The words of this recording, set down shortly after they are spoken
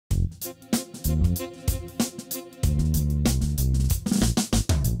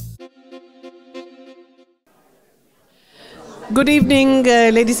Good evening,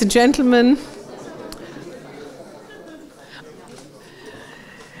 ladies and gentlemen.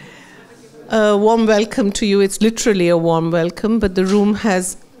 A warm welcome to you. It's literally a warm welcome, but the room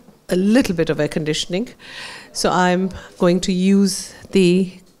has a little bit of air conditioning, so I'm going to use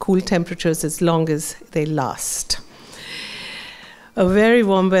the cool temperatures as long as they last. A very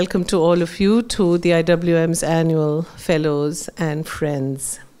warm welcome to all of you to the IWM's annual Fellows and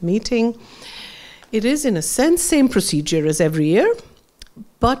Friends meeting. It is, in a sense, same procedure as every year,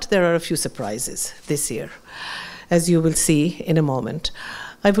 but there are a few surprises this year, as you will see in a moment.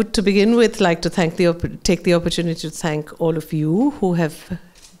 I would, to begin with, like to take the opportunity to thank all of you who have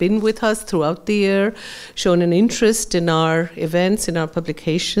been with us throughout the year, shown an interest in our events, in our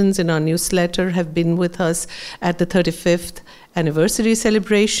publications, in our newsletter, have been with us at the 35th anniversary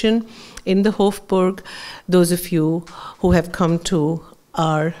celebration in the Hofburg. Those of you who have come to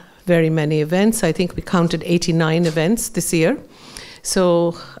our very many events. I think we counted 89 events this year.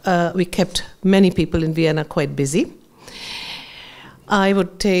 So we kept many people in Vienna quite busy. I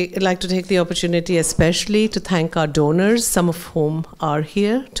would like to take the opportunity especially to thank our donors, some of whom are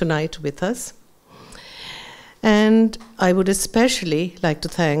here tonight with us. And I would especially like to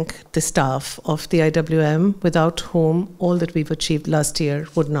thank the staff of the IWM, without whom all that we've achieved last year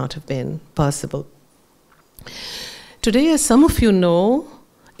would not have been possible. Today, as some of you know,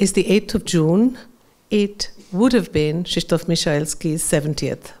 is the 8th of June. It would have been Krzysztof Michalski's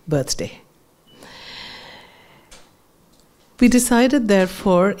 70th birthday. We decided,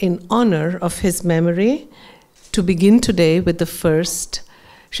 therefore, in honor of his memory, to begin today with the first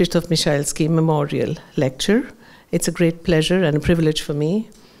Krzysztof Michalski Memorial Lecture. It's a great pleasure and a privilege for me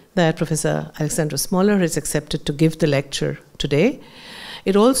that Professor Aleksander Smolar has accepted to give the lecture today.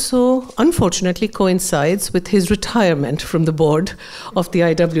 It also, unfortunately, coincides with his retirement from the board of the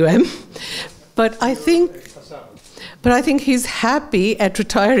IWM. But I think he's happy at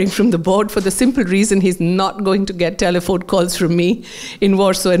retiring from the board for the simple reason he's not going to get telephone calls from me in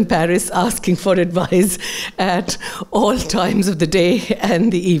Warsaw and Paris asking for advice at all times of the day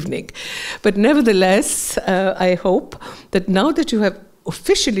and the evening. But nevertheless, I hope that now that you have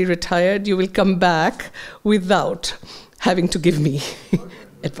officially retired, you will come back without having to give me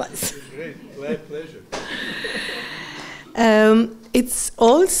advice. Great, glad pleasure. It's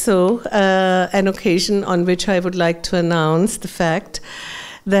also an occasion on which I would like to announce the fact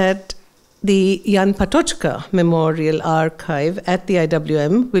that the Jan Patočka Memorial Archive at the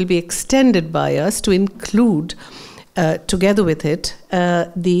IWM will be extended by us to include, together with it,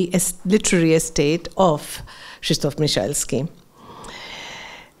 the literary estate of Krzysztof Michalski.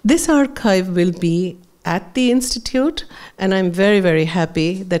 This archive will be at the Institute, and I'm very, very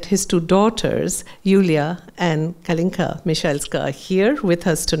happy that his two daughters, Julia and Kalinka Michalska, are here with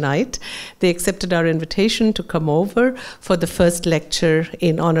us tonight. They accepted our invitation to come over for the first lecture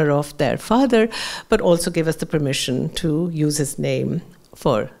in honor of their father, but also gave us the permission to use his name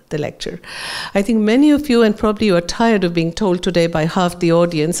for the lecture. I think many of you, and probably you are tired of being told today by half the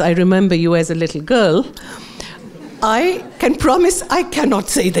audience, I remember you as a little girl. I can promise I cannot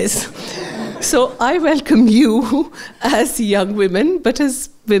say this. So I welcome you as young women, but as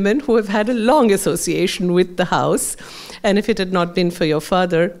women who have had a long association with the house. And if it had not been for your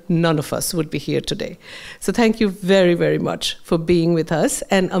father, none of us would be here today. So thank you very, very much for being with us.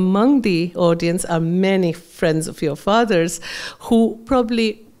 And among the audience are many friends of your father's who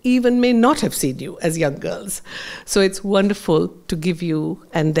probably even may not have seen you as young girls. So it's wonderful to give you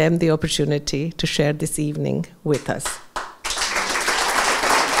and them the opportunity to share this evening with us.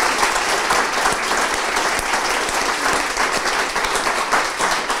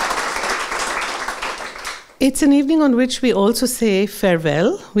 It's an evening on which we also say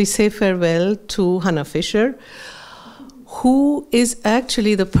farewell. We say farewell to Hannah Fischer, who is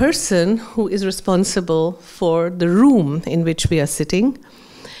actually the person who is responsible for the room in which we are sitting.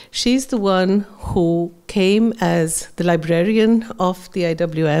 She's the one who came as the librarian of the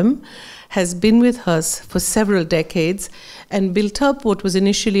IWM, has been with us for several decades, and built up what was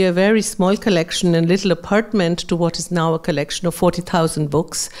initially a very small collection and little apartment to what is now a collection of 40,000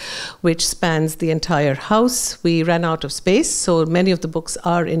 books, which spans the entire house. We ran out of space, so many of the books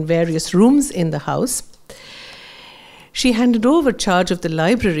are in various rooms in the house. She handed over charge of the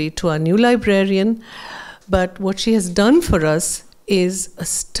library to our new librarian, but what she has done for us is a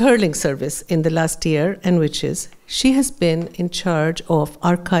sterling service in the last year, and which is she has been in charge of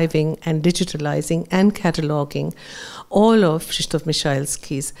archiving and digitalizing and cataloging all of Krzysztof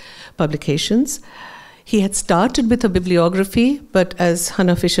Michalski's publications. He had started with a bibliography, but as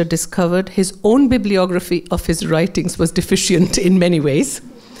Hannah Fischer discovered, his own bibliography of his writings was deficient in many ways.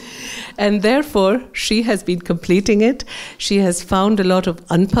 And therefore, she has been completing it. She has found a lot of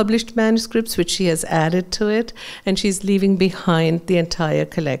unpublished manuscripts, which she has added to it, and she's leaving behind the entire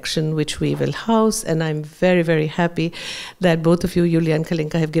collection, which we will house. And I'm very, very happy that both of you, Julia and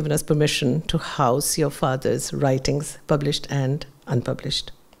Kalinka, have given us permission to house your father's writings, published and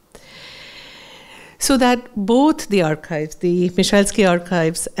unpublished. So that both the archives, the Michalski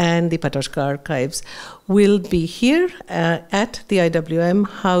archives and the Patočka archives, will be here at the IWM,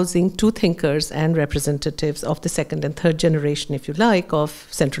 housing two thinkers and representatives of the second and third generation, if you like, of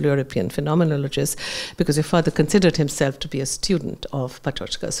Central European phenomenologists, because your father considered himself to be a student of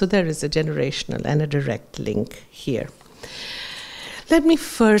Patočka. So there is a generational and a direct link here. Let me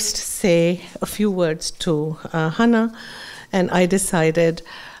first say a few words to Hannah, and I decided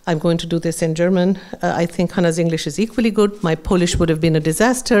I'm going to do this in German. I think Hannah's English is equally good. My Polish would have been a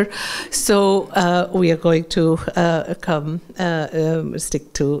disaster. So we are going to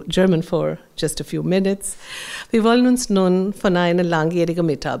stick to German for just a few minutes. Wir wollen uns nun von einer langjährigen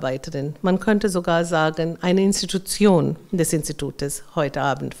Mitarbeiterin, man könnte sogar sagen, eine Institution des Institutes, heute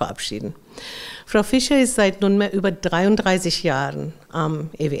Abend verabschieden. Frau Fischer ist seit nunmehr über 33 Jahren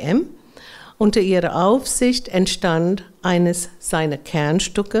am EWM. Unter ihrer Aufsicht entstand eines seiner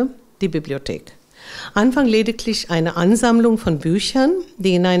Kernstücke, die Bibliothek. Anfang lediglich eine Ansammlung von Büchern,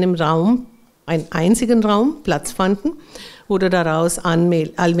 die in einem Raum, einen einzigen Raum, Platz fanden, wurde daraus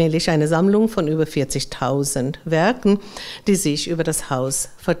allmählich eine Sammlung von über 40.000 Werken, die sich über das Haus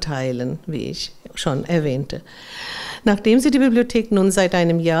verteilen, wie ich schon erwähnte. Nachdem sie die Bibliothek nun seit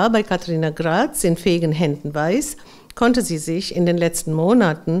einem Jahr bei Katharina Graz in fähigen Händen weiß, konnte sie sich in den letzten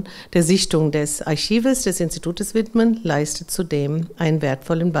Monaten der Sichtung des Archives des Institutes widmen, leistet zudem einen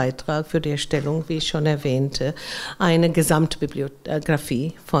wertvollen Beitrag für die Erstellung, wie ich schon erwähnte, einer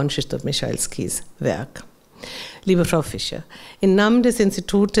Gesamtbibliografie von Krzysztof Michalskis Werk. Liebe Frau Fischer, im Namen des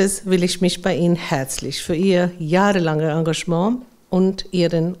Institutes will ich mich bei Ihnen herzlich für Ihr jahrelanges Engagement und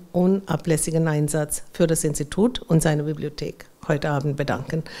Ihren unablässigen Einsatz für das Institut und seine Bibliothek heute Abend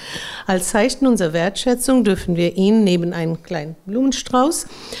bedanken. Als Zeichen unserer Wertschätzung dürfen wir Ihnen neben einem kleinen Blumenstrauß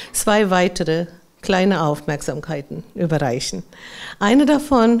 2 weitere kleine Aufmerksamkeiten überreichen. Eine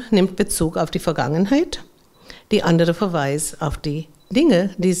davon nimmt Bezug auf die Vergangenheit, die andere verweist auf die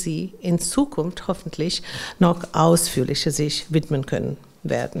Dinge, die Sie in Zukunft hoffentlich noch ausführlicher sich widmen können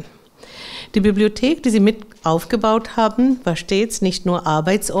werden. Die Bibliothek, die Sie mit aufgebaut haben, war stets nicht nur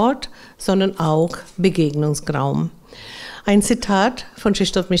Arbeitsort, sondern auch Begegnungsraum. Ein Zitat von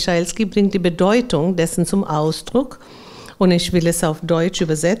Krzysztof Michalski bringt die Bedeutung dessen zum Ausdruck, und ich will es auf Deutsch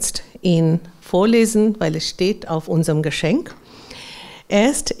übersetzt Ihnen vorlesen, weil es steht auf unserem Geschenk.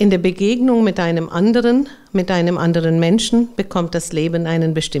 Erst in der Begegnung mit einem anderen Menschen bekommt das Leben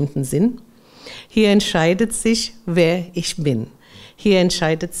einen bestimmten Sinn. Hier entscheidet sich, wer ich bin. Hier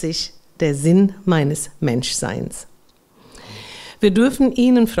entscheidet sich der Sinn meines Menschseins. Wir dürfen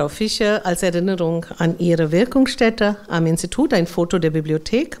Ihnen, Frau Fischer, als Erinnerung an Ihre Wirkungsstätte am Institut ein Foto der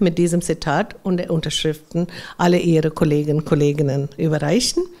Bibliothek mit diesem Zitat und der Unterschriften aller Ihrer Kolleginnen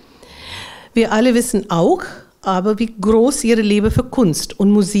überreichen. Wir alle wissen auch, aber wie groß Ihre Liebe für Kunst und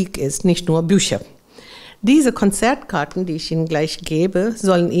Musik ist, nicht nur Bücher. Diese Konzertkarten, die ich Ihnen gleich gebe,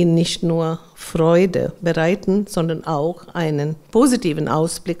 sollen Ihnen nicht nur Freude bereiten, sondern auch einen positiven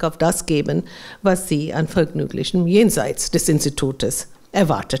Ausblick auf das geben, was Sie an vergnüglichem Jenseits des Institutes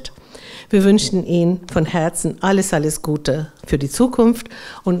erwartet. Wir wünschen Ihnen von Herzen alles, alles Gute für die Zukunft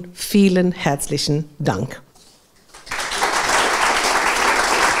und vielen herzlichen Dank.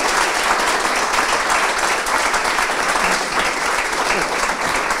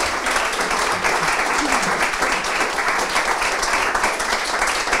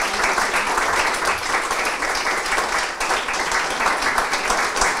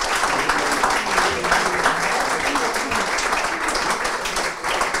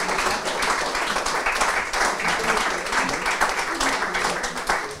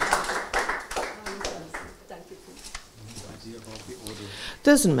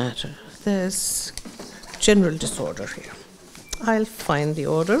 Doesn't matter. There's general disorder here. I'll find the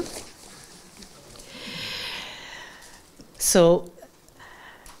order. So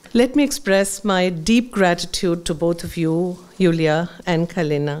let me express my deep gratitude to both of you, Julia and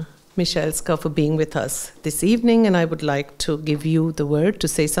Kalina Michalska, for being with us this evening, and I would like to give you the word to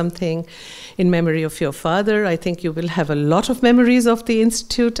say something in memory of your father. I think you will have a lot of memories of the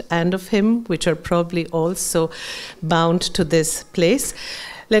Institute and of him, which are probably also bound to this place.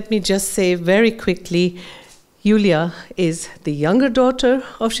 Let me just say very quickly, Julia is the younger daughter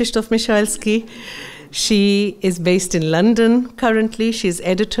of Krzysztof Michalski. She is based in London currently. She is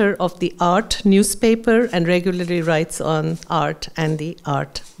editor of the Art newspaper and regularly writes on art and the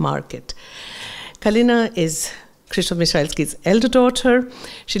art market. Kalina is Krzysztof Michalski's elder daughter.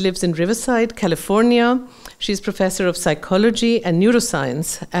 She lives in Riverside, California. She's professor of psychology and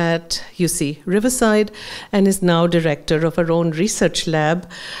neuroscience at UC Riverside and is now director of her own research lab,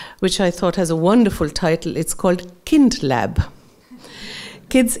 which I thought has a wonderful title. It's called Kind Lab,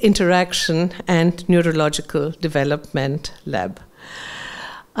 Kids Interaction and Neurological Development Lab.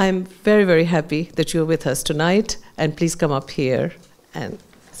 I'm very, very happy that you're with us tonight, and please come up here and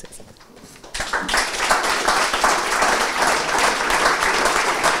say something.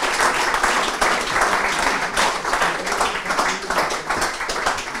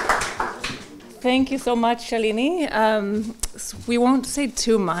 Thank you so much, Shalini. We won't say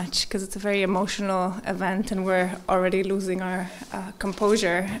too much because it's a very emotional event and we're already losing our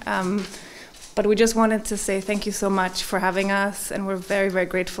composure. But we just wanted to say thank you so much for having us, and we're very, very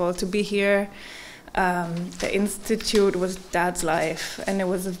grateful to be here. The Institute was Dad's life, and it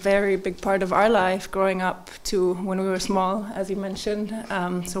was a very big part of our life growing up to when we were small, as you mentioned.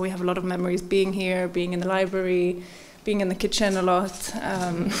 So we have a lot of memories being here, being in the library, being in the kitchen a lot.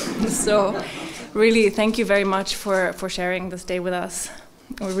 So really, thank you very much for sharing this day with us.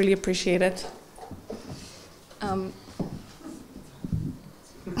 We really appreciate it.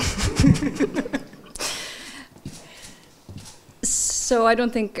 So I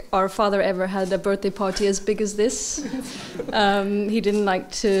don't think our father ever had a birthday party as big as this. He didn't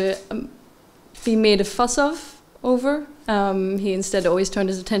like to be made a fuss of over. He instead always turned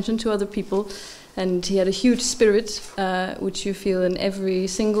his attention to other people. And he had a huge spirit, which you feel in every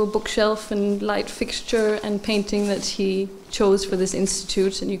single bookshelf and light fixture and painting that he chose for this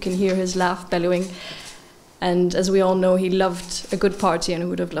institute, and you can hear his laugh bellowing. And as we all know, he loved a good party, and he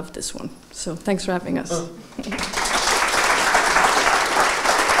would have loved this one. So thanks for having us.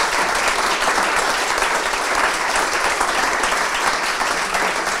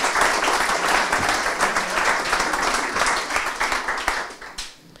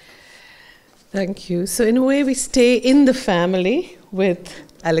 Thank you. So in a way, we stay in the family with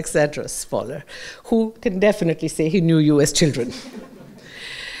Aleksander Smolar, who can definitely say he knew you as children.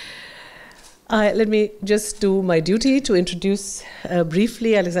 Let me just do my duty to introduce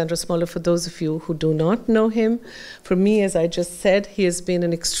briefly Aleksander Smolar for those of you who do not know him. For me, as I just said, he has been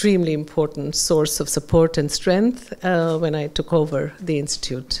an extremely important source of support and strength when I took over the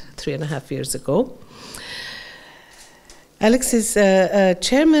Institute 3.5 years ago. Alex is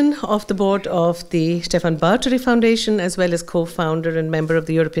chairman of the board of the Stefan Bartoli Foundation, as well as co-founder and member of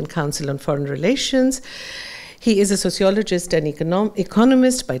the European Council on Foreign Relations. He is a sociologist and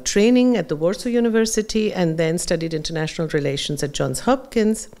economist by training at the Warsaw University, and then studied international relations at Johns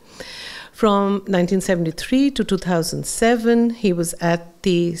Hopkins. From 1973 to 2007, he was at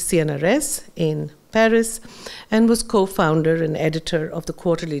the CNRS in Paris and was co-founder and editor of the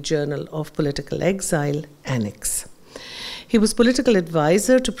quarterly journal of political exile, Annex. He was political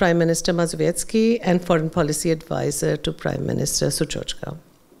advisor to Prime Minister Mazowiecki and foreign policy advisor to Prime Minister Suchoczka.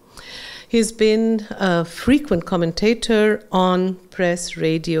 He has been a frequent commentator on press,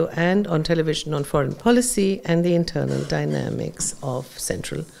 radio, and on television on foreign policy and the internal dynamics of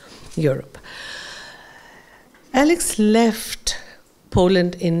Central Europe. Alex left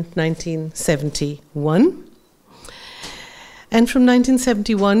Poland in 1971, and from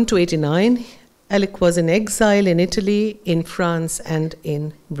 1971 to 1989, Alec was in exile in Italy, in France, and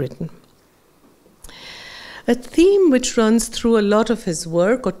in Britain. A theme which runs through a lot of his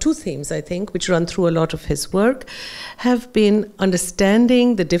work, or two themes, I think, which run through a lot of his work, have been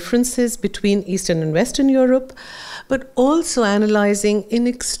understanding the differences between Eastern and Western Europe, but also analyzing in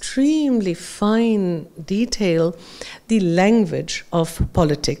extremely fine detail the language of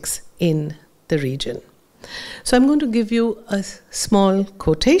politics in the region. So I'm going to give you a small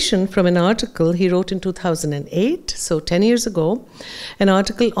quotation from an article he wrote in 2008, so 10 years ago, an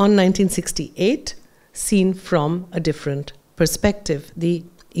article on 1968, seen from a different perspective, the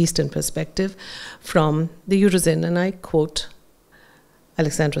Eastern perspective, from the Eurozone, and I quote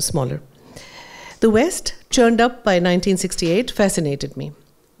Aleksander Smolar. "The West, churned up by 1968, fascinated me,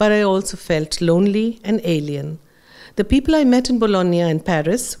 but I also felt lonely and alien. The people I met in Bologna and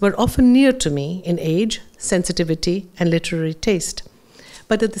Paris were often near to me in age, sensitivity, and literary taste,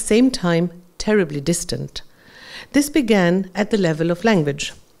 but at the same time terribly distant. This began at the level of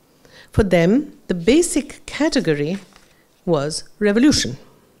language. For them, the basic category was revolution.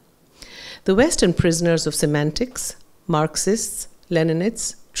 The Western prisoners of semantics, Marxists,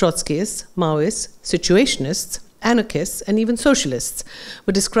 Leninists, Trotskyists, Maoists, situationists, anarchists, and even socialists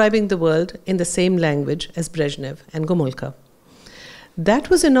were describing the world in the same language as Brezhnev and Gomulka. That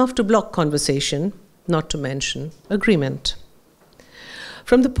was enough to block conversation, not to mention agreement.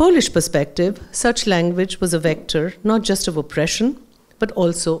 From the Polish perspective, such language was a vector not just of oppression, but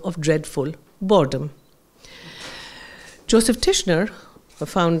also of dreadful boredom. Joseph Tischner, a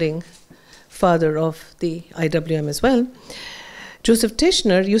founding father of the IWM as well, Joseph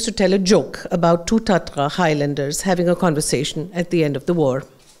Tischner used to tell a joke about two Tatra Highlanders having a conversation at the end of the war.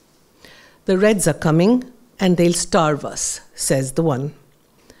 "The Reds are coming and they'll starve us," says the one.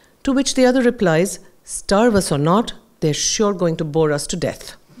 To which the other replies, "Starve us or not, they're sure going to bore us to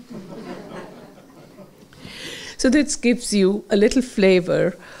death." So this gives you a little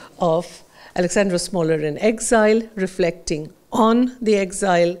flavor of Aleksander Smolar in exile, reflecting on the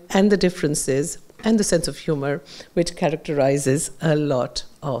exile and the differences and the sense of humor which characterizes a lot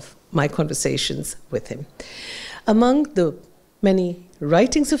of my conversations with him. Among the many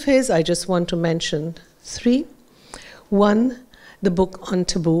writings of his, I just want to mention three. One, the book on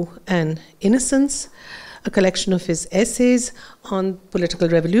taboo and innocence, a collection of his essays on political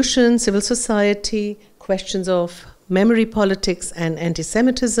revolution, civil society, questions of memory politics and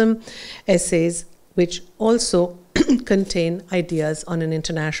anti-Semitism, essays which also contain ideas on an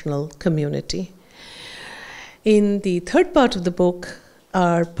international community. In the third part of the book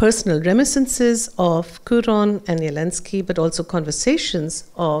are personal reminiscences of Kuron and Jelensky, but also conversations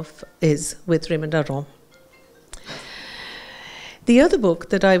of his with Raymond Aron. The other book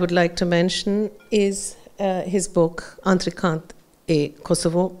that I would like to mention is his book Entre Kant et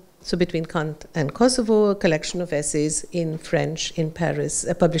Kosovo, so Between Kant and Kosovo, a collection of essays in French in Paris,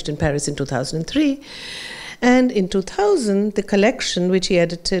 published in Paris in 2003. And in 2000, the collection which he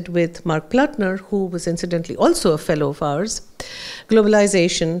edited with Mark Plattner, who was incidentally also a fellow of ours,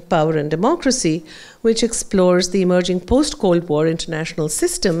 Globalization, Power and Democracy, which explores the emerging post-Cold War international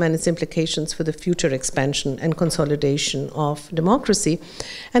system and its implications for the future expansion and consolidation of democracy.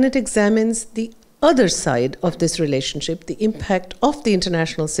 And it examines the other side of this relationship, the impact of the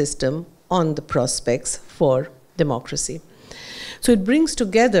international system on the prospects for democracy. So it brings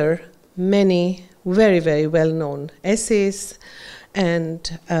together many very, very well-known essays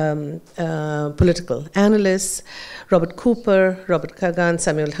and political analysts, Robert Cooper, Robert Kagan,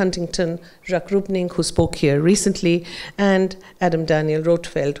 Samuel Huntington, Jacques Rupnik, who spoke here recently, and Adam Daniel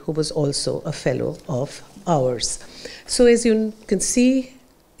Rothfeld, who was also a fellow of ours. So as you can see,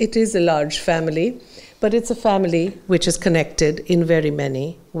 it is a large family, but it's a family which is connected in very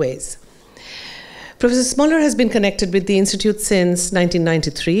many ways. Professor Smolar has been connected with the Institute since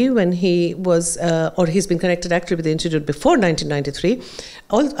 1993, when he was, or he's been connected actually with the Institute before 1993,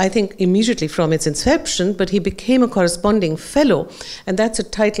 I think immediately from its inception, but he became a corresponding fellow, and that's a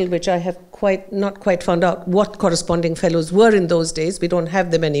title which I have not quite found out what corresponding fellows were in those days. We don't have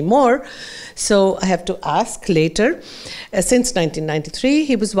them anymore, so I have to ask later. Since 1993,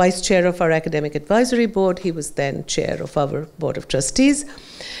 he was vice chair of our academic advisory board. He was then chair of our board of trustees.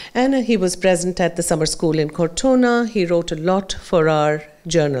 And he was present at the summer school in Cortona. He wrote a lot for our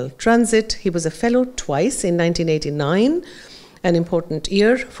journal Transit. He was a fellow twice in 1989, an important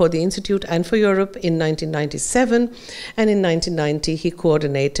year for the Institute and for Europe, in 1997. And in 1990, he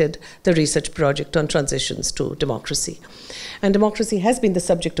coordinated the research project on transitions to democracy. And democracy has been the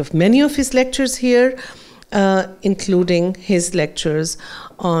subject of many of his lectures here, including his lectures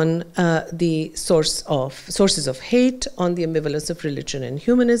on the sources of hate, on the ambivalence of religion and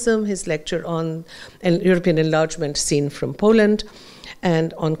humanism, his lecture on European enlargement seen from Poland,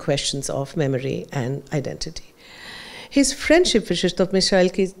 and on questions of memory and identity. His friendship with Krzysztof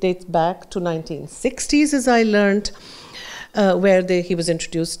Michalski dates back to 1960s, as I learned, where they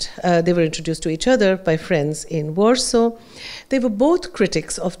were introduced to each other by friends in Warsaw. They were both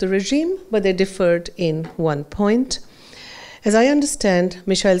critics of the regime, but they differed in one point. As I understand,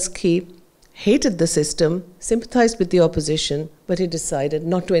 Michalski hated the system, sympathized with the opposition, but he decided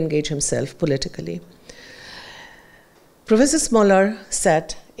not to engage himself politically. Professor Smolar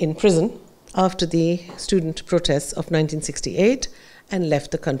sat in prison after the student protests of 1968 and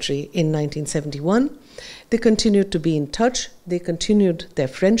left the country in 1971. They continued to be in touch, they continued their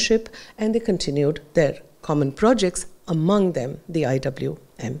friendship, and they continued their common projects, among them the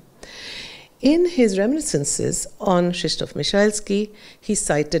IWM. In his reminiscences on Krzysztof Michalski, he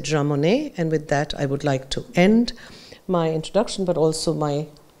cited Jean Monnet, and with that I would like to end my introduction, but also my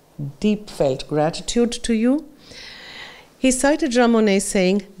deep felt gratitude to you. He cited Jean Monnet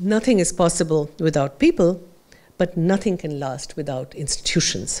saying, "Nothing is possible without people, but nothing can last without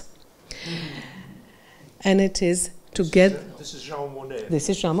institutions." And it is together. This is Jean Monnet. This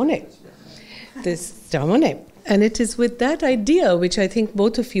is Jean Monnet. This is Jean Monnet. And it is with that idea, which I think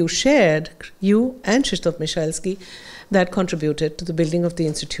both of you shared, you and Krzysztof Michalski, that contributed to the building of the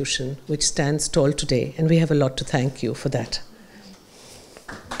institution, which stands tall today. And we have a lot to thank you for that.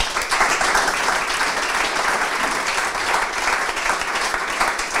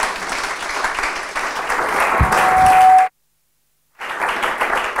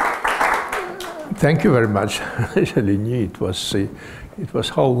 Thank you very much, Shalini. It was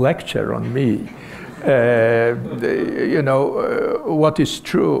whole lecture on me. You know, what is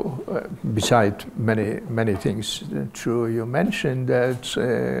true, beside many things true, you mentioned that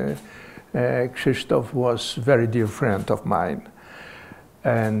Krzysztof was a very dear friend of mine,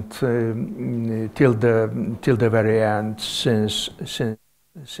 and till the very end, since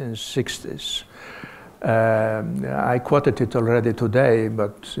 60s. I quoted it already today,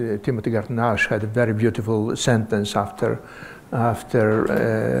 but Timothy Gartnash had a very beautiful sentence after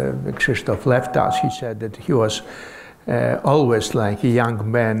Krzysztof left us. He said that he was always like a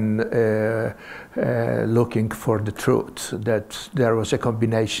young man looking for the truth, that there was a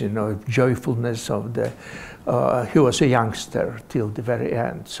combination of joyfulness of the he was a youngster till the very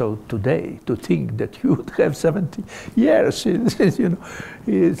end. So today, to think that you would have 70 years, you know,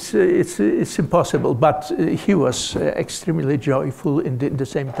 it's impossible. But he was extremely joyful. In the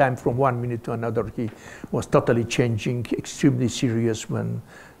same time, from one minute to another, he was totally changing, extremely serious when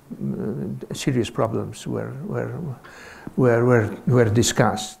serious problems were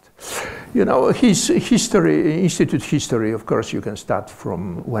discussed. You know, his history, institute history, of course, you can start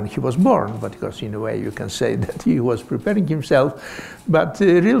from when he was born, but because in a way you can say that he was preparing himself. But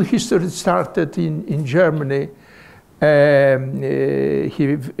real history started in Germany.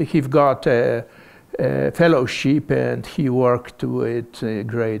 He got a fellowship, and he worked with a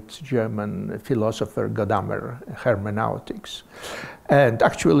great German philosopher, Gadamer, hermeneutics. And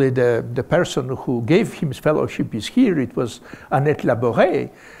actually, the person who gave him his fellowship is here. It was Annette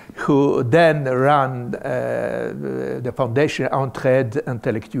Labouré, who then ran the foundation Entraide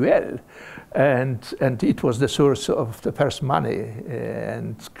Intellectuelle. And it was the source of the first money.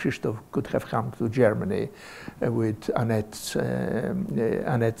 And Krzysztof could have come to Germany with Annette's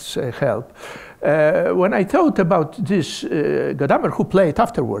help. When I thought about this, Gadamer, who played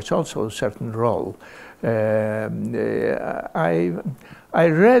afterwards also a certain role, I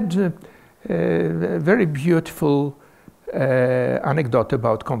read a very beautiful anecdote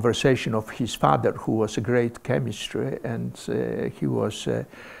about conversation of his father, who was a great chemistry, and he was a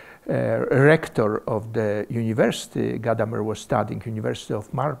rector of the university. Gadamer was studying University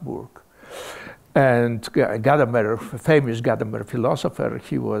of Marburg. And Gadamer, famous Gadamer philosopher,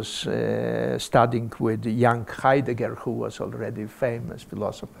 he was studying with young Heidegger, who was already famous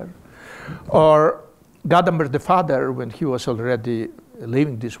philosopher. Or Gadamer the father, when he was already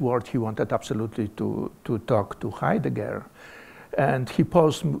leaving this world, he wanted absolutely to talk to Heidegger. And he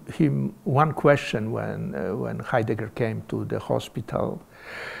posed him one question when Heidegger came to the hospital.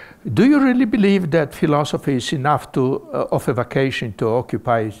 Do you really believe that philosophy is enough of a vacation to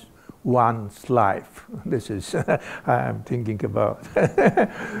occupy one's life? This is, I'm thinking about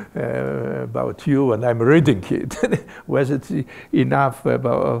you, and I'm reading it. Was it enough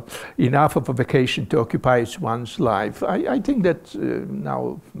of a vacation to occupy one's life? I think that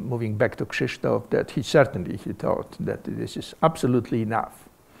now, moving back to Krzysztof, that he thought that this is absolutely enough.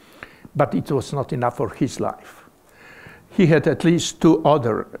 But it was not enough for his life. He had at least two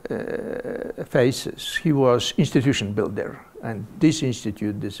other phases. He was institution builder, and this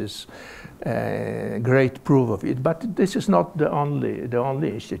institute, this is a great proof of it. But this is not the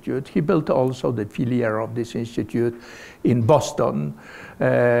only institute. He built also the filière of this institute in Boston.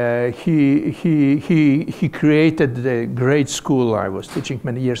 He created the great school I was teaching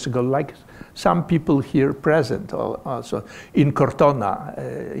many years ago, like some people here present also, in Cortona,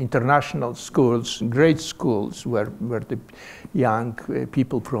 international schools, great schools where the young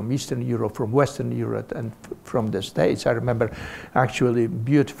people from Eastern Europe, from Western Europe, and from the States. I remember actually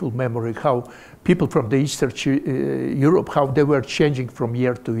beautiful memory how people from the Eastern Europe, how they were changing from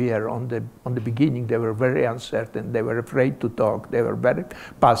year to year. On the beginning, they were very uncertain. They were afraid to talk. They were very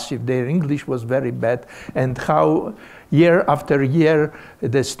passive. Their English was very bad. And how year after year,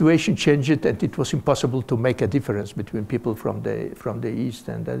 the situation changed, and it was impossible to make a difference between people from the East,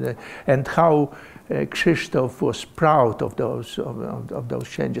 and how Krzysztof was proud of those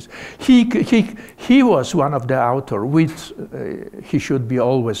changes. He was one of the authors, with he should be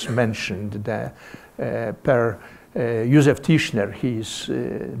always mentioned, per Józef Tischner, his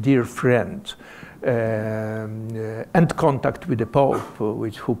dear friend, and contact with the Pope,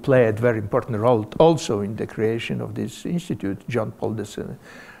 who played a very important role also in the creation of this institute, John Paul II.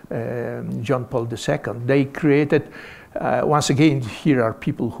 John Paul II. They created, once again, here are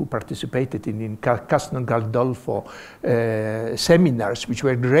people who participated in Castel Gandolfo seminars, which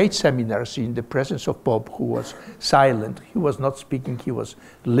were great seminars in the presence of Pope, who was silent. He was not speaking, he was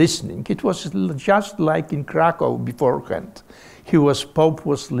listening. It was just like in Krakow beforehand. Pope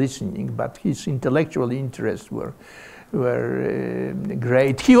was listening, but his intellectual interests were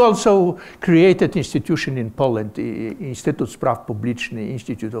great. He also created institution in Poland, Instytut Spraw Publicznych,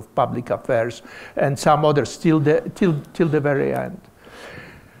 Institute of Public Affairs, and some others till the very end.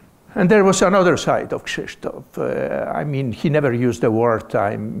 And there was another side of Krzysztof. I mean, he never used the word.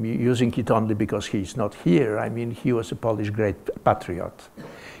 I'm using it only because he's not here. I mean, he was a Polish great patriot.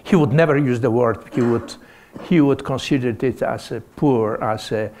 He would never use the word. He would consider it as a poor,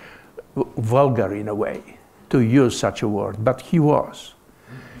 as a vulgar in a way, to use such a word, but he was.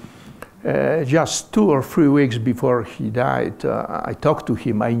 Just 2 or 3 weeks before he died, I talked to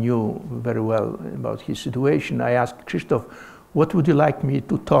him. I knew very well about his situation. I asked Krzysztof, what would you like me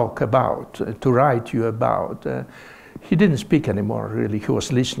to talk about, to write you about? He didn't speak anymore, really. He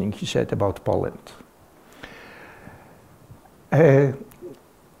was listening. He said about Poland.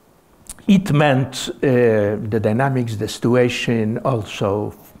 It meant the dynamics, the situation,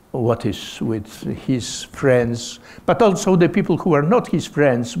 also what is with his friends, but also the people who are not his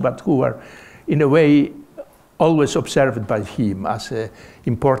friends, but who are, in a way, always observed by him as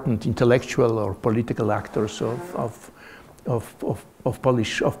important intellectual or political actors of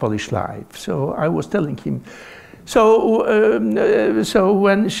Polish life. So I was telling him. So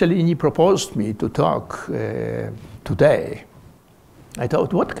when Szelini proposed me to talk today, I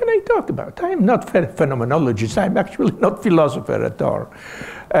thought, what can I talk about? I'm not a phenomenologist. I'm actually not philosopher at all.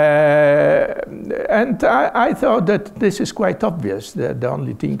 And I thought that this is quite obvious, that the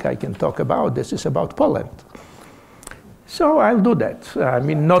only thing I can talk about, this is about Poland. So I'll do that. I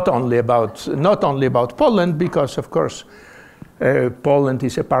mean, not only about Poland, because of course, Poland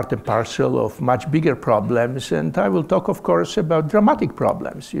is a part and parcel of much bigger problems, and I will talk, of course, about dramatic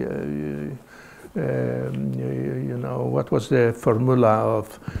problems. You know, what was the formula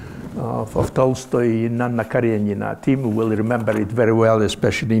of Tolstoy in Anna Karenina? Tim will remember it very well,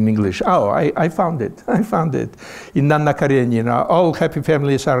 especially in English. Oh, I found it. I found it. In Anna Karenina, all happy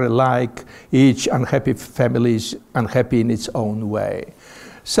families are alike. Each unhappy family is unhappy in its own way.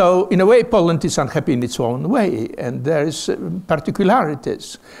 So, in a way, Poland is unhappy in its own way, and there is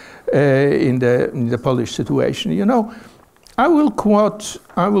particularities in the Polish situation. You know, I will quote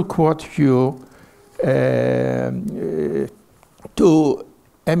you two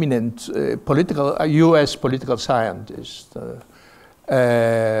eminent U.S. political scientists,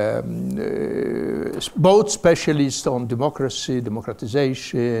 both specialists on democracy,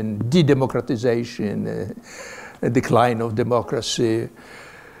 democratization, de-democratization, decline of democracy.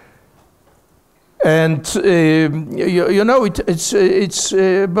 And you know,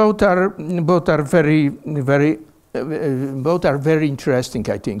 both are very interesting.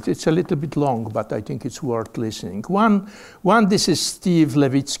 I think it's a little bit long, but I think it's worth listening. One, this is Steve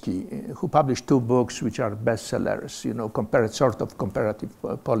Levitsky, who published 2 books which are bestsellers. You know, sort of comparative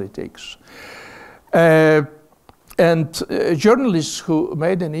politics. And journalists who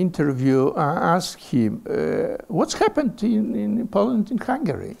made an interview asked him, "What's happened in Poland and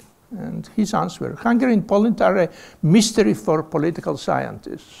Hungary?" And his answer: Hungary and Poland are a mystery for political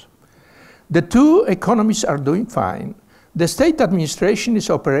scientists. The 2 economies are doing fine. The state administration is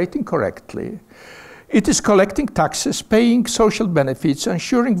operating correctly. It is collecting taxes, paying social benefits,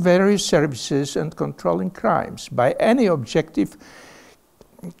 ensuring various services, and controlling crimes. By any objective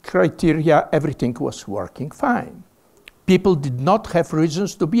criteria, everything was working fine. People did not have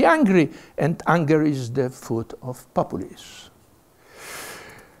reasons to be angry, and anger is the food of populists.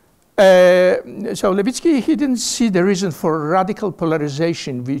 So Levitsky, he didn't see the reason for radical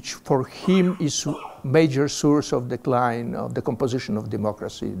polarization, which for him is major source of decline of the composition of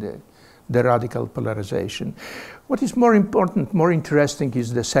democracy, the radical polarization. What is more important, more interesting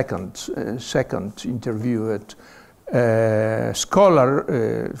is the second interview at scholar,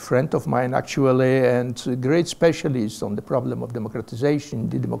 friend of mine actually, and a great specialist on the problem of democratization,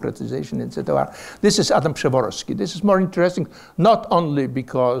 de-democratization, etc. This is Adam Przeworski. This is more interesting, not only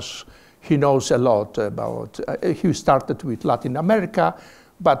because he knows a lot about, he started with Latin America,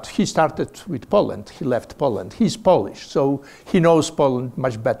 but he started with Poland. He left Poland. He's Polish, so he knows Poland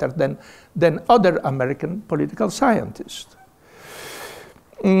much better than other American political scientists.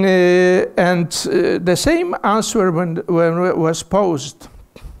 And the same answer when it was posed,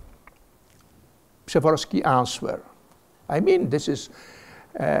 Przeworski answer. I mean, this is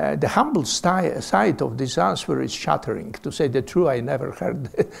The humble side of this answer is shattering. To say the truth, I never heard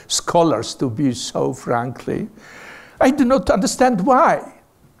scholars to be so frankly. I do not understand why.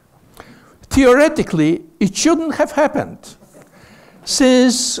 Theoretically, it shouldn't have happened.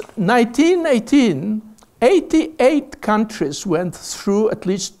 Since 1918, 88 countries went through at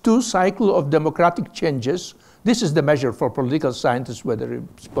least 2 cycles of democratic changes. This is the measure for political scientists, whether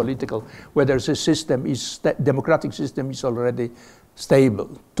it's political, whether the system is, democratic system is already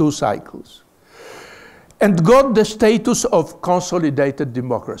stable, 2 cycles. And got the status of consolidated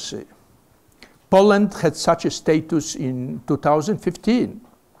democracy. Poland had such a status in 2015.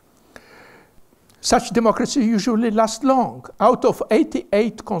 Such democracy usually lasts long. Out of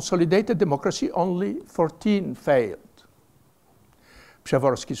 88 consolidated democracy, only 14 failed.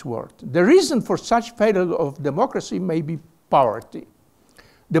 Przeworski's word. The reason for such failure of democracy may be poverty.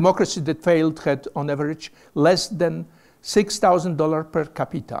 Democracy that failed had, on average, less than $6,000 per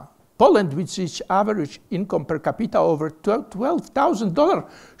capita. Poland, with its average income per capita over $12,000,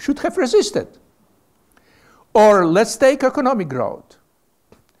 should have resisted. Or let's take economic growth.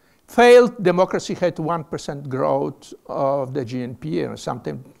 Failed democracy had 1% growth of the GNP and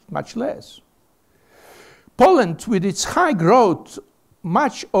sometimes much less. Poland, with its high growth,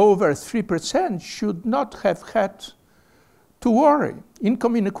 much over 3%, should not have had to worry.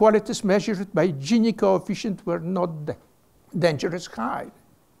 Income inequalities measured by Gini coefficient were not dangerous high.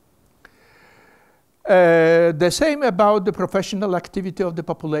 The same about the professional activity of the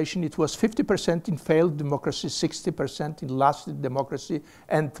population. It was 50% in failed democracy, 60% in lasting democracy,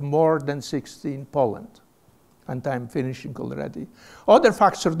 and more than 60% in Poland. And I'm finishing already. Other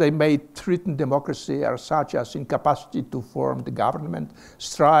factors that may threaten democracy are such as incapacity to form the government,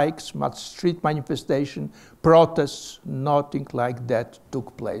 strikes, mass street manifestation, protests. Nothing like that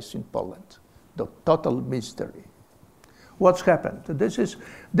took place in Poland. The total mystery. What's happened? This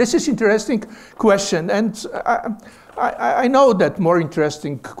is interesting question, and I know that more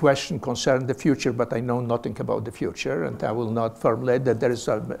interesting question concerns the future, but I know nothing about the future, and I will not formulate that. There is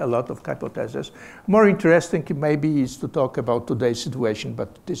a lot of hypotheses. More interesting maybe is to talk about today's situation,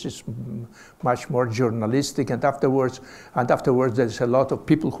 but this is much more journalistic, and afterwards there's a lot of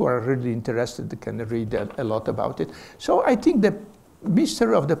people who are really interested that can read a lot about it. So I think the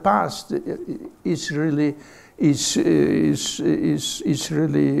mystery of the past is really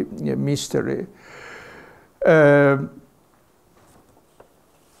really a mystery.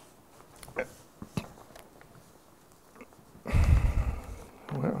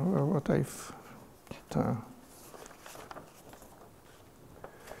 What I've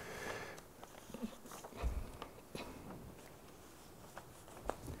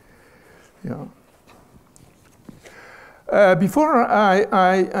yeah. Before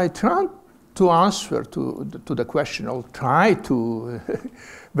I try to answer to the question, I'll try to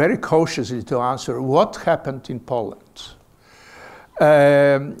very cautiously to answer what happened in Poland.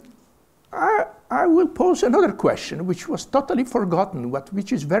 I will pose another question, which was totally forgotten,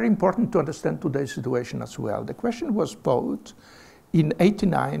 which is very important to understand today's situation as well. The question was posed in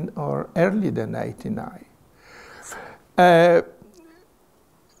 '89 or earlier than '89.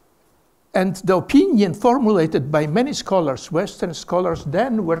 And the opinion formulated by many scholars, Western scholars,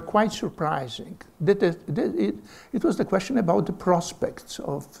 then were quite surprising. It was the question about the prospects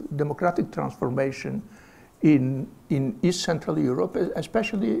of democratic transformation in East Central Europe,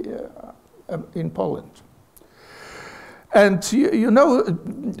 especially in Poland. And you know,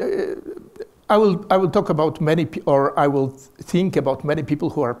 I will talk about many, or I will think about many people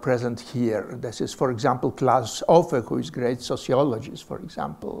who are present here. This is, for example, Klaus Offe, who is a great sociologist, for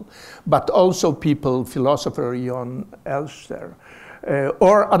example, but also people, philosopher Jon Elster,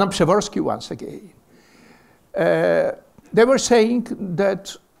 or Adam Przeworski once again. They were saying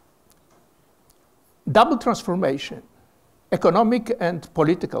that double transformation, economic and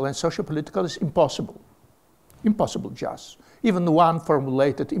political and socio-political, is impossible. Impossible just. Even one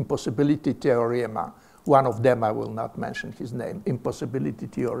formulated impossibility theorem, one of them, I will not mention his name, impossibility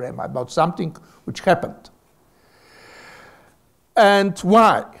theorem, about something which happened. And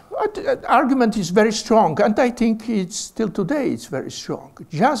why? The argument is very strong, and I think it's still today it's very strong.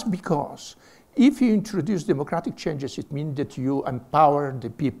 Just because if you introduce democratic changes, it means that you empower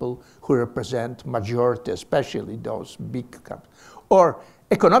the people who represent majority, especially those big countries. Or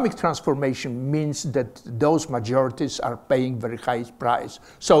economic transformation means that those majorities are paying very high price.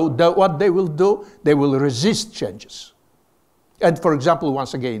 So what they will do, they will resist changes. And for example,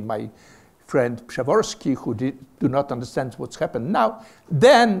 once again, my friend Przeworski, who do not understand what's happened now,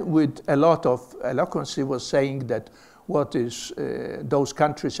 then with a lot of eloquency was saying that what is those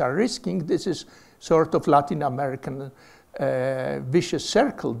countries are risking, this is sort of Latin American vicious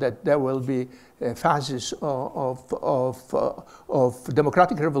circle, that there will be phases of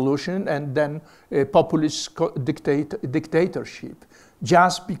democratic revolution and then populist dictatorship,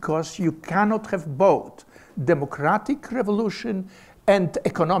 just because you cannot have both democratic revolution and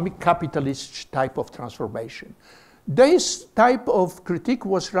economic capitalist type of transformation. This type of critique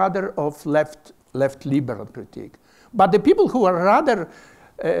was rather of left liberal critique. But the people who are rather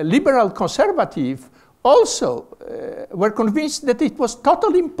liberal conservative also were convinced that it was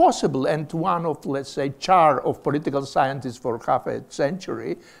totally impossible, and one of, let's say, chair of political scientists for half a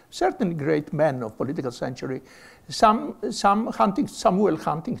century, certainly great man of political century, Samuel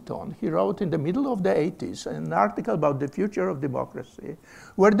Huntington, he wrote in the middle of the 80s an article about the future of democracy,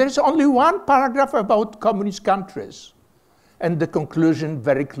 where there is only one paragraph about communist countries, and the conclusion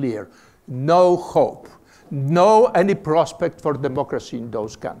very clear: no hope, no any prospect for democracy in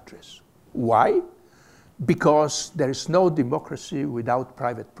those countries. Why? Because there is no democracy without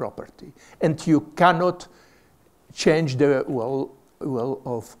private property, and you cannot change the well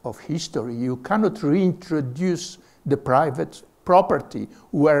of history. You cannot reintroduce the private property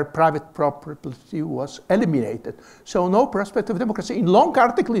where private property was eliminated. So no prospect of democracy. In long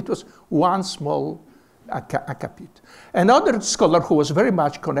article, it was one small acapit. Another scholar who was very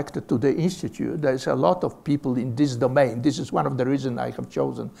much connected to the institute, there's a lot of people in this domain. This is one of the reasons I have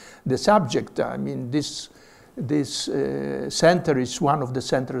chosen the subject. I mean, this center is one of the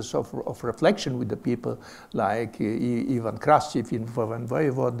centers of reflection with the people like Ivan Krasiev, Ivan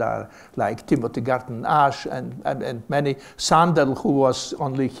Vojevoda, like Timothy Garton Ash, and many. Sandel, who was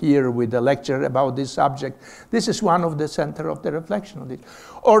only here with a lecture about this subject. This is one of the center of the reflection on it.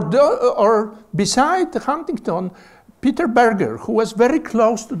 Or beside Huntington, Peter Berger, who was very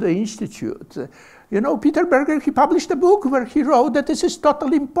close to the institute. You know, Peter Berger, he published a book where he wrote that this is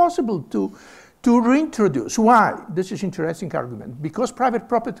totally impossible to reintroduce. Why? This is an interesting argument. Because private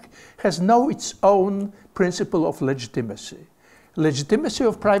property has its own principle of legitimacy. Legitimacy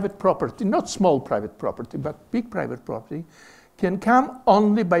of private property, not small private property, but big private property, can come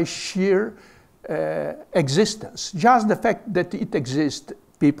only by sheer existence. Just the fact that it exists,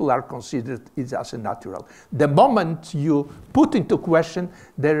 people are considered it as a natural. The moment you put into question,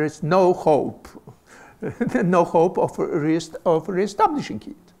 there is no hope, no hope of reestablishing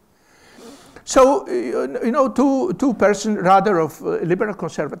it. So, you know, two persons rather of liberal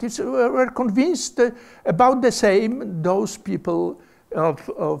conservatives were convinced about the same, those people of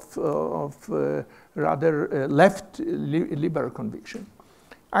rather left liberal conviction.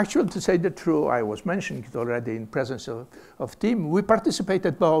 Actually, to say the truth, I was mentioning it already in presence of Tim. We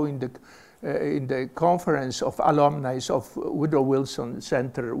participated both in the conference of alumni of Woodrow Wilson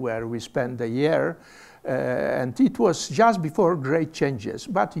Center, where we spent a year. And it was just before great changes,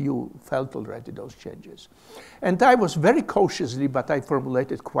 but you felt already those changes. And I was very cautiously, but I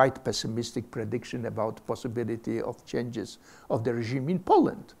formulated quite pessimistic prediction about possibility of changes of the regime in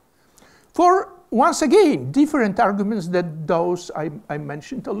Poland. For, once again, different arguments than those I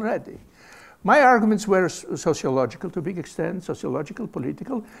mentioned already. My arguments were sociological to a big extent, sociological,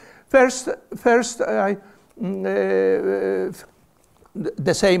 political. First,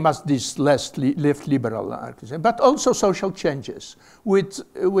 the same as this left liberal argument, but also social changes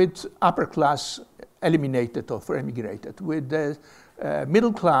with upper class eliminated or emigrated, with the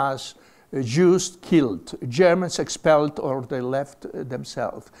middle class, Jews killed, Germans expelled or they left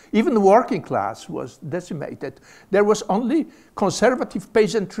themselves. Even the working class was decimated. There was only conservative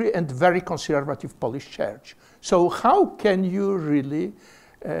peasantry and very conservative Polish church. So how can you really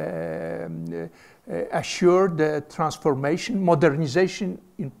assure the transformation, modernization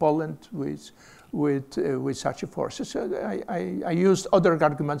in Poland with such a force? So I used other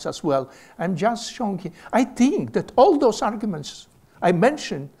arguments as well. I'm just showing. I think that all those arguments I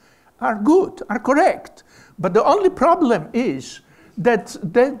mentioned are good, are correct. But the only problem is that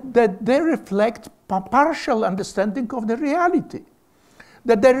they reflect partial understanding of the reality.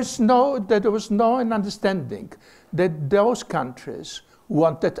 That there was no understanding that those countries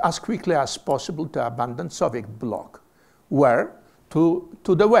wanted as quickly as possible to abandon Soviet bloc. Where? To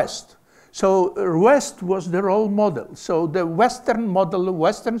the West. So West was the role model. So the Western model,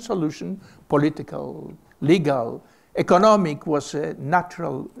 Western solution, political, legal, economic, was a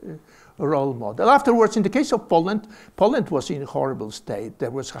natural role model. Afterwards, in the case of Poland, Poland was in a horrible state.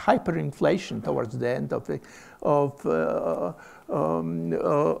 There was hyperinflation towards the end of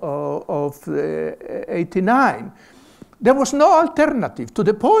 89. There was no alternative, to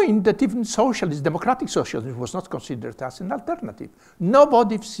the point that even socialism, democratic socialism, was not considered as an alternative.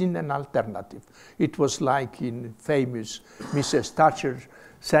 Nobody seen an alternative. It was like in famous Mrs. Thatcher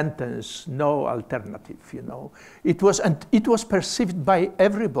sentence, no alternative, you know. It was perceived by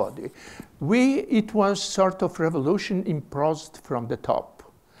everybody. It was sort of revolution imposed from the top.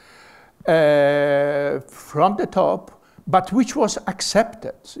 But which was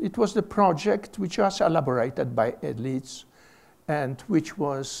accepted. It was the project which was elaborated by elites and which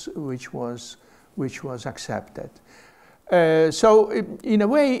was accepted. So in a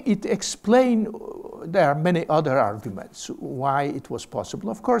way, it explained, there are many other arguments why it was possible.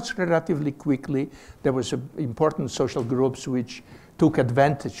 Of course, relatively quickly, there was important social groups which took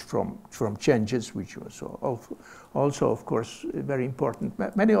advantage from changes, which was also, of course, very important.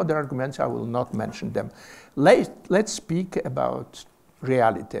 Many other arguments, I will not mention them. Let's speak about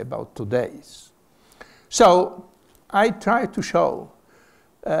reality, about today's. So I try to show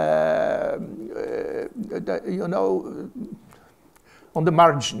you know, on the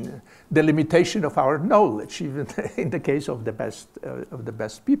margin, the limitation of our knowledge, even in the case of the best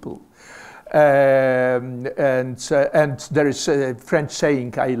people. And there is a French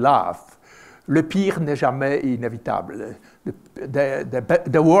saying I love: "Le pire n'est jamais inévitable."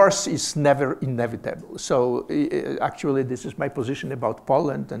 The worst is never inevitable. So actually, this is my position about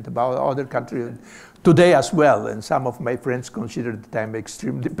Poland and about other countries today as well. And some of my friends consider that I'm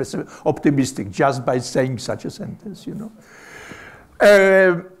extremely optimistic just by saying such a sentence, you know.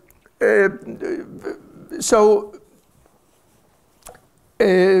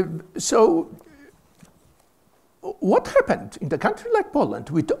 So what happened in a country like Poland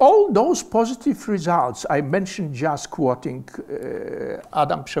with all those positive results I mentioned, just quoting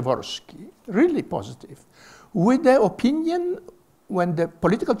Adam Przeworski, really positive, with the opinion when the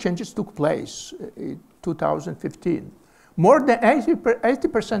political changes took place in 2015, more than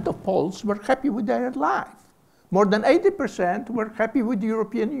 80% of Poles were happy with their life. More than 80% were happy with the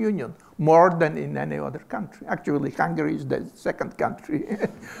European Union, more than in any other country. Actually, Hungary is the second country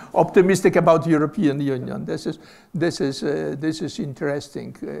optimistic about the European Union. This is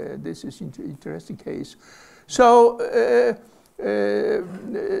interesting. This is interesting case. So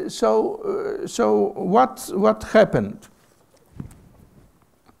what happened?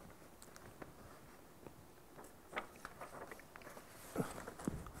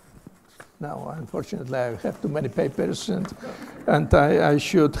 Now, unfortunately, I have too many papers, and I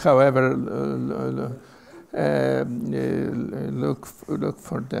should, however, look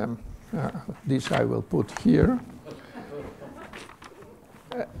for them. This I will put here.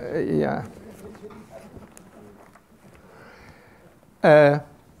 Yeah. The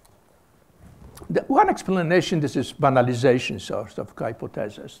one explanation, this is banalization sort of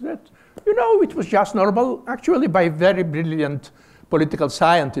hypothesis, that, you know, it was just normal, actually by very brilliant political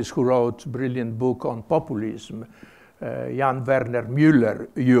scientist who wrote a brilliant book on populism, Jan Werner Müller,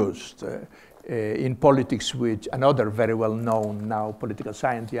 used in politics with another very well-known now political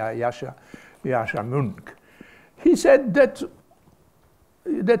scientist, Yasha Munk. He said that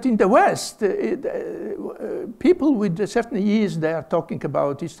in the West, people with a certain ease, they are talking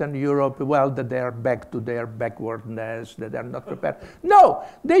about Eastern Europe, well, that they are back to their backwardness, that they are not prepared. No,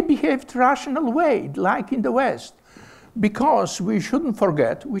 they behaved rational way, like in the West. Because we shouldn't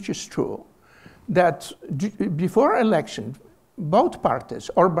forget, which is true, that before election, both parties,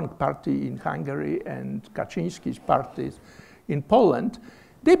 Orban party in Hungary and Kaczynski's parties in Poland,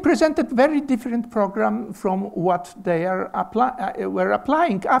 they presented very different program from what they were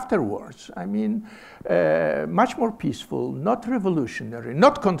applying afterwards. I mean, much more peaceful, not revolutionary,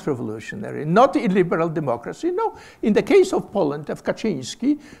 not counter-revolutionary, not illiberal democracy. No, in the case of Poland, of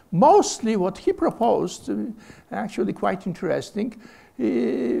Kaczynski, mostly what he proposed, actually quite interesting,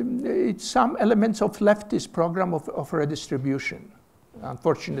 it's some elements of leftist program of redistribution.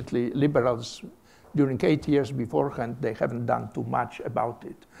 Unfortunately, liberals during 8 years beforehand, they haven't done too much about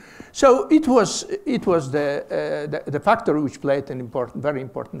it. So it was the factor which played an very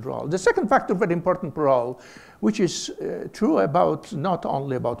important role. The second factor, very important role, which is true about not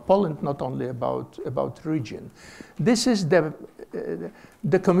only about Poland, not only about region. This is the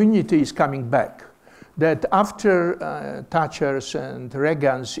community is coming back. That after Thatcher's and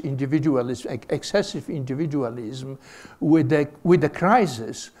Reagan's individualism, excessive individualism, with the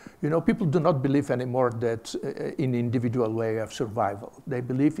crisis, you know, people do not believe anymore that in individual way of survival. They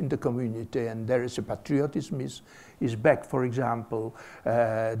believe in the community, and there is a patriotism is back. For example,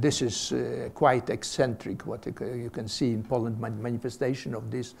 this is quite eccentric. What you can see in Poland, manifestation of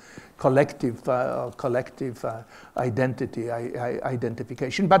this collective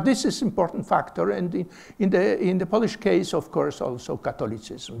identification. But this is important factor, and in the Polish case, of course, also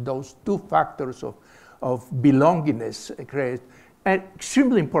Catholicism. Those two factors of belongingness create an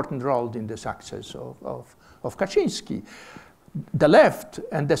extremely important role in the success of Kaczynski. the left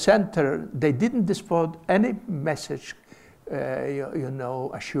and the center, they didn't display any message, you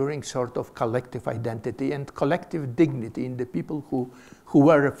know, assuring sort of collective identity and collective dignity in the people who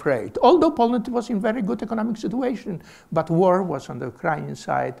were afraid. Although Poland was in very good economic situation, but war was on the Ukrainian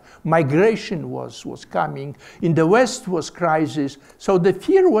side, migration was coming, in the West was crisis, so the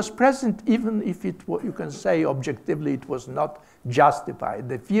fear was present even if it, you can say objectively, it was not justified.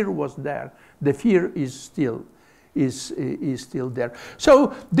 The fear was there. The fear is still there.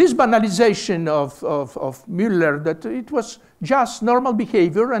 So this banalization of Müller, that it was just normal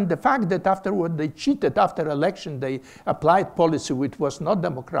behavior, and the fact that afterward they cheated after election, they applied policy which was not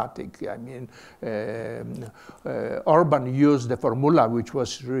democratic. I mean, Orban used the formula which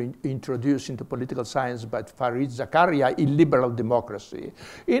was introduced into political science by Farid Zakaria, illiberal democracy.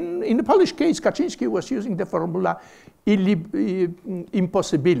 In the Polish case, Kaczynski was using the formula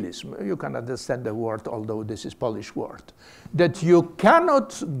impossibilism. You can understand the word, although this is Polish word. That you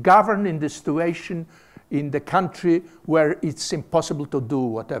cannot govern in the situation in the country where it's impossible to do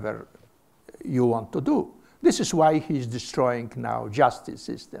whatever you want to do. This is why he's destroying now justice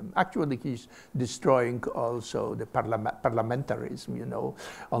system. Actually, he's destroying also the parliamentarism, you know.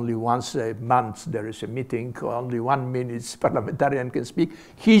 Only once a month there is a meeting, only 1 minute parliamentarian can speak.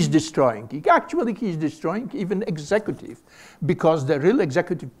 He's destroying. Actually, he's destroying even executive, because the real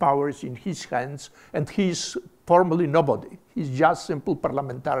executive power is in his hands, and he's formally nobody. He's just simple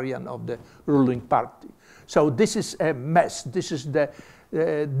parliamentarian of the ruling party. So this is a mess. This is the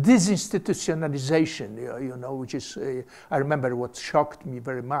disinstitutionalization, you know, which is, I remember what shocked me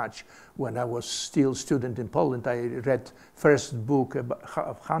very much when I was still a student in Poland. I read first book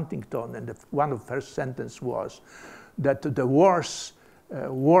of Huntington, and one of the first sentence was that the worse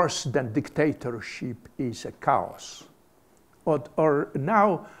than dictatorship is a chaos. Or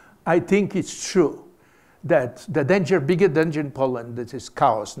now I think it's true that the bigger danger in Poland, that is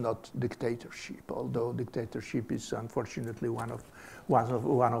chaos, not dictatorship. Although dictatorship is unfortunately one of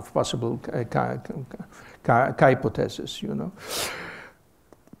possible hypotheses, you know.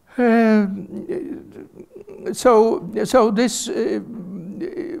 So this,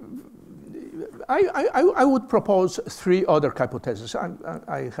 I would propose 3 other hypotheses.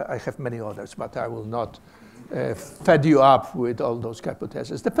 I have many others, but I will not fed you up with all those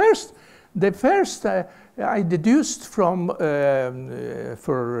hypotheses. The first I deduced from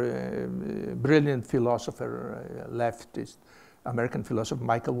brilliant philosopher, leftist, American philosopher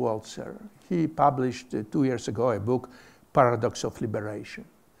Michael Walzer. He published 2 years ago a book, Paradox of Liberation.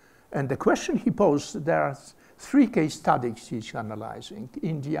 And the question he posed, there are 3 case studies he's analyzing: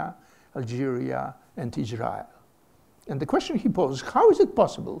 India, Algeria, and Israel. And the question he posed, how is it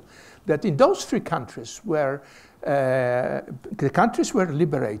possible that in those 3 countries where the countries were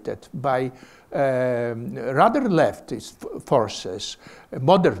liberated by rather leftist forces,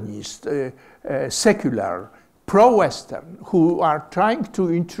 modernist, secular, pro-Western, who are trying to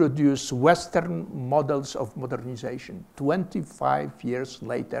introduce Western models of modernization. 25 years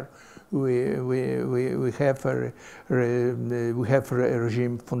later, we have a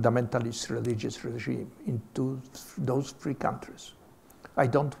regime, fundamentalist religious regime, into those 3 countries. I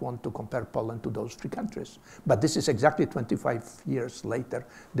don't want to compare Poland to those 3 countries, but this is exactly 25 years later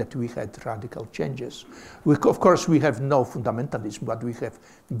that we had radical changes. Of course, we have no fundamentalism, but we have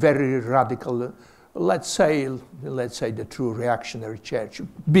very radical, let's say the true reactionary church,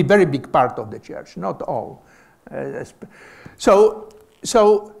 be very big part of the church, not all. So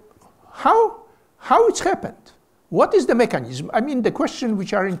how it's happened? What is the mechanism? I mean, the questions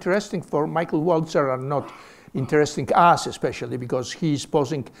which are interesting for Michael Walzer are not interesting us, especially because he's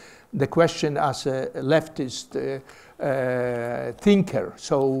posing the question as a leftist thinker.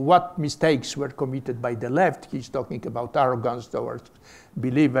 So what mistakes were committed by the left? He's talking about arrogance towards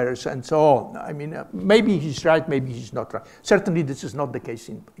believers and so on. I mean, maybe he's right, maybe he's not right. Certainly this is not the case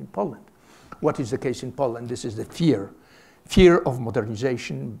in Poland. What is the case in Poland? This is the fear of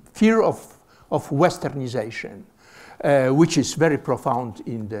modernization, fear of westernization, which is very profound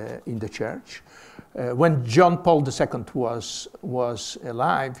in the church. When John Paul II was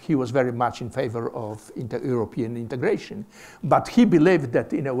alive, he was very much in favor of European integration, but he believed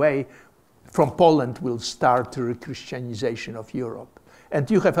that in a way from Poland will start the Christianization of Europe.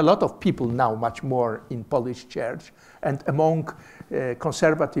 And you have a lot of people now, much more in Polish church and among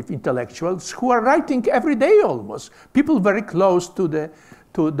conservative intellectuals who are writing every day almost, people very close to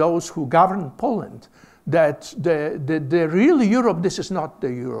those who govern Poland, that the real Europe, this is not the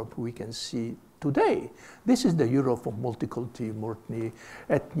Europe we can see today. This is the Europe of multiculti,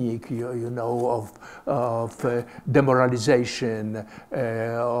 multi-ethnic, you know, of demoralization,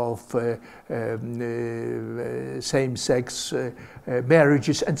 of same-sex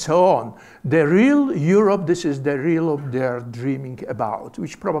marriages, and so on. The real Europe, this is the real Europe they are dreaming about,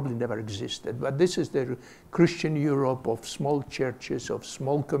 which probably never existed. But this is the Christian Europe of small churches, of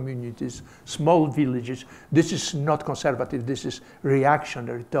small communities, small villages. This is not conservative. This is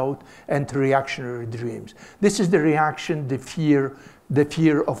reactionary thought and reactionary dreams. This is the reaction, the fear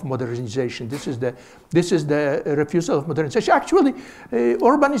of modernization. This is the refusal of modernization. Actually,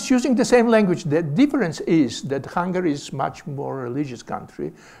 Orban is using the same language. The difference is that Hungary is much more religious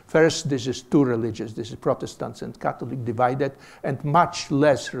country. First, this is two religions. This is Protestants and Catholic divided, and much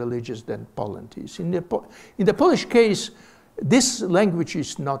less religious than Poland is. In the Polish case, this language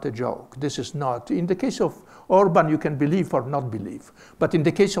is not a joke. This is not. In the case of Orban, you can believe or not believe. But in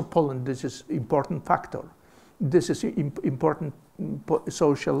the case of Poland, this is important factor. This is important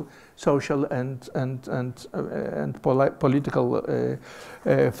social and political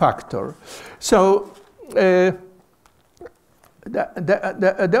factor. So the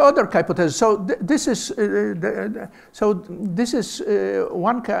other hypothesis. So this is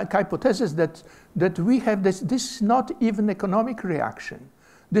one hypothesis that we have. This is not even economic reaction.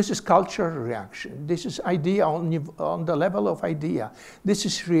 This is cultural reaction. This is idea on the level of idea. This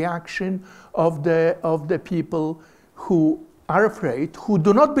is reaction of the people who are afraid, who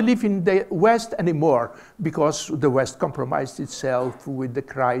do not believe in the West anymore, because the West compromised itself with the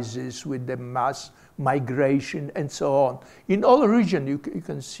crisis, with the mass migration, and so on. In all regions, you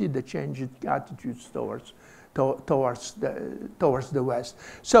can see the changed attitudes towards the West.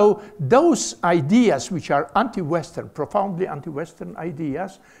 So those ideas which are anti-Western, profoundly anti-Western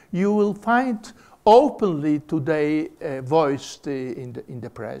ideas, you will find openly today voiced in the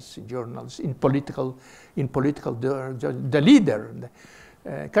press, in journals, in political. The leader,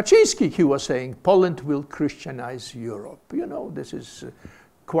 Kaczynski, he was saying, Poland will Christianize Europe. You know, this is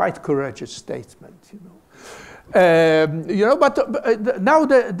quite courageous statement. You know. But now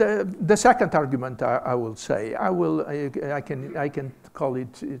the second argument I will say, I can call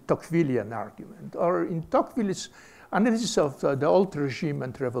it Tocquevillian argument, or in Tocqueville's analysis of the old regime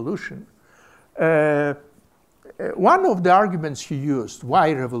and revolution. One of the arguments he used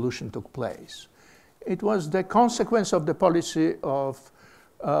why revolution took place, it was the consequence of the policy of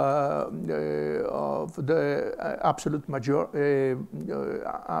the absolute majority.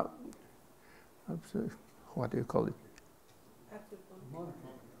 What do you call it?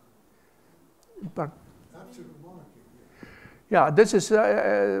 Absolute monarchy. Yeah, this is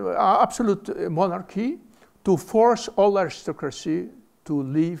absolute monarchy to force all aristocracy to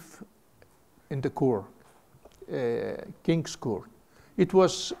live in the court, king's court. It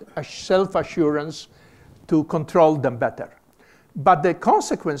was a self-assurance to control them better. But the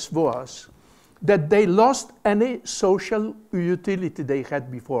consequence was that they lost any social utility they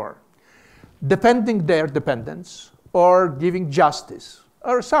had before, defending their dependents or giving justice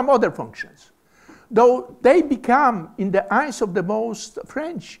or some other functions. Though they become, in the eyes of the most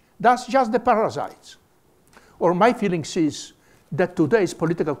French, that's just the parasites. Or my feelings is that today's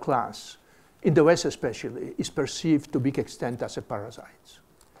political class, in the West especially, is perceived to a big extent as a parasite.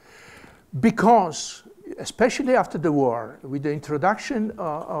 Because, especially after the war, with the introduction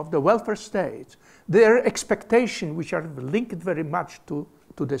of the welfare state, their expectations, which are linked very much to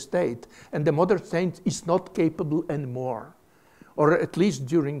the state, and the modern state is not capable anymore, or at least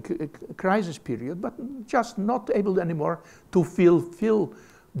during a crisis period, but just not able anymore to fulfill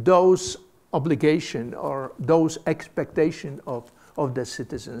those obligations or those expectations of the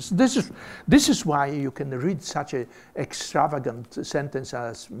citizens. This is why you can read such an extravagant sentence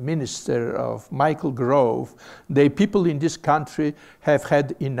as Minister of Michael Grove. The people in this country have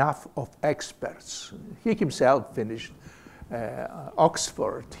had enough of experts. He himself finished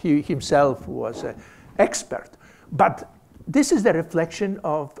Oxford. He himself was an expert. But this is the reflection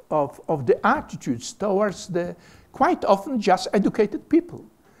of the attitudes towards the quite often just educated people,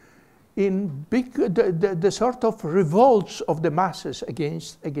 in the sort of revolts of the masses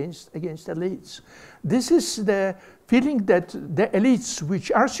against elites. This is the feeling that the elites,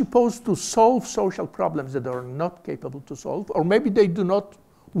 which are supposed to solve social problems that are not capable to solve, or maybe they do not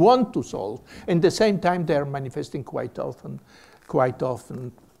want to solve, and at the same time they are manifesting quite often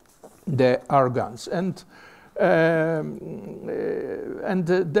the arrogance. And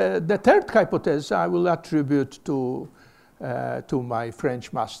the third hypothesis I will attribute to my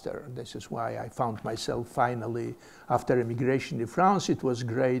French master. This is why I found myself finally, after emigration in France, it was a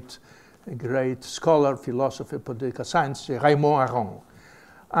great scholar, philosopher, political science, Raymond Aron.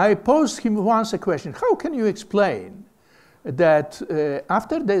 I posed him once a question: how can you explain that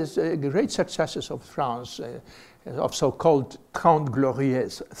after the great successes of France, of so-called Trente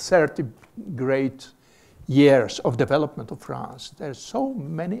Glorieuses, 30 great years of development of France, there's so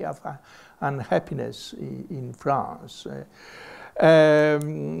many of unhappiness in France?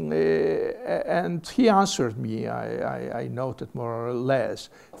 And he answered me, I noted more or less,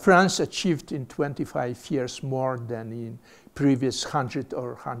 France achieved in 25 years more than in previous 100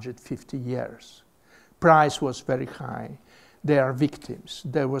 or 150 years. Price was very high. They are victims.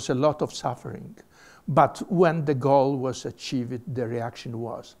 There was a lot of suffering. But when the goal was achieved, the reaction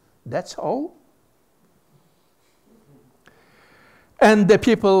was, that's all? And the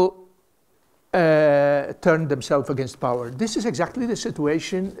people turned themselves against power. This is exactly the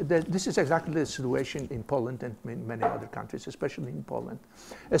situation. This is exactly the situation in Poland and in many other countries, especially in Poland.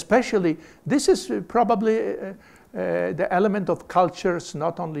 Especially, this is probably the element of cultures,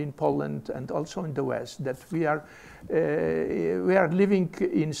 not only in Poland and also in the West, that we are living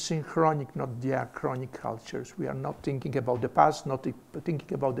in synchronic, not diachronic cultures. We are not thinking about the past, not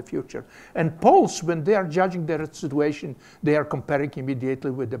thinking about the future. And Poles, when they are judging their situation, they are comparing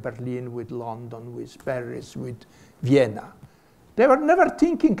immediately with Berlin, with London, with Paris, with Vienna. They were never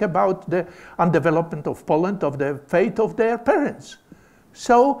thinking about the undevelopment of Poland, of the fate of their parents.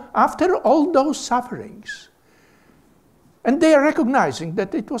 So after all those sufferings, and they are recognizing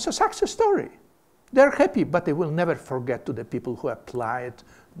that it was a success story. They're happy, but they will never forget to the people who applied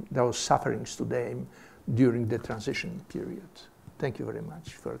those sufferings to them during the transition period. Thank you very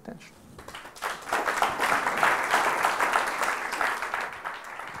much for your attention.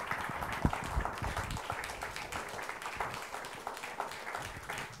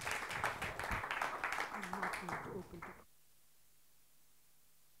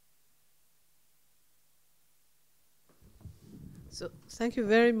 So thank you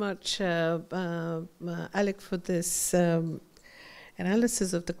very much, Alec, for this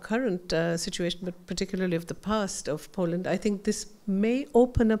analysis of the current situation, but particularly of the past of Poland. I think this may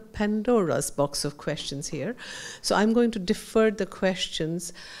open a Pandora's box of questions here. So I'm going to defer the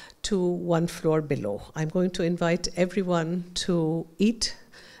questions to one floor below. I'm going to invite everyone to eat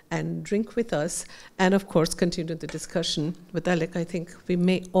and drink with us, and of course continue the discussion with Alec. I think we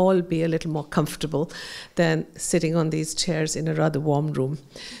may all be a little more comfortable than sitting on these chairs in a rather warm room.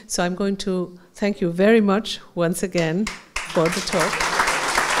 So I'm going to thank you very much once again for the talk.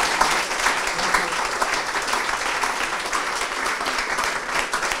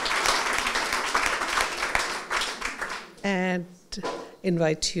 And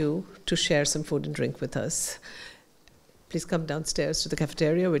invite you to share some food and drink with us. Please come downstairs to the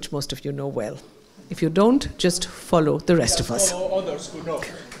cafeteria, which most of you know well. If you don't, just follow the rest of us. Follow others who know.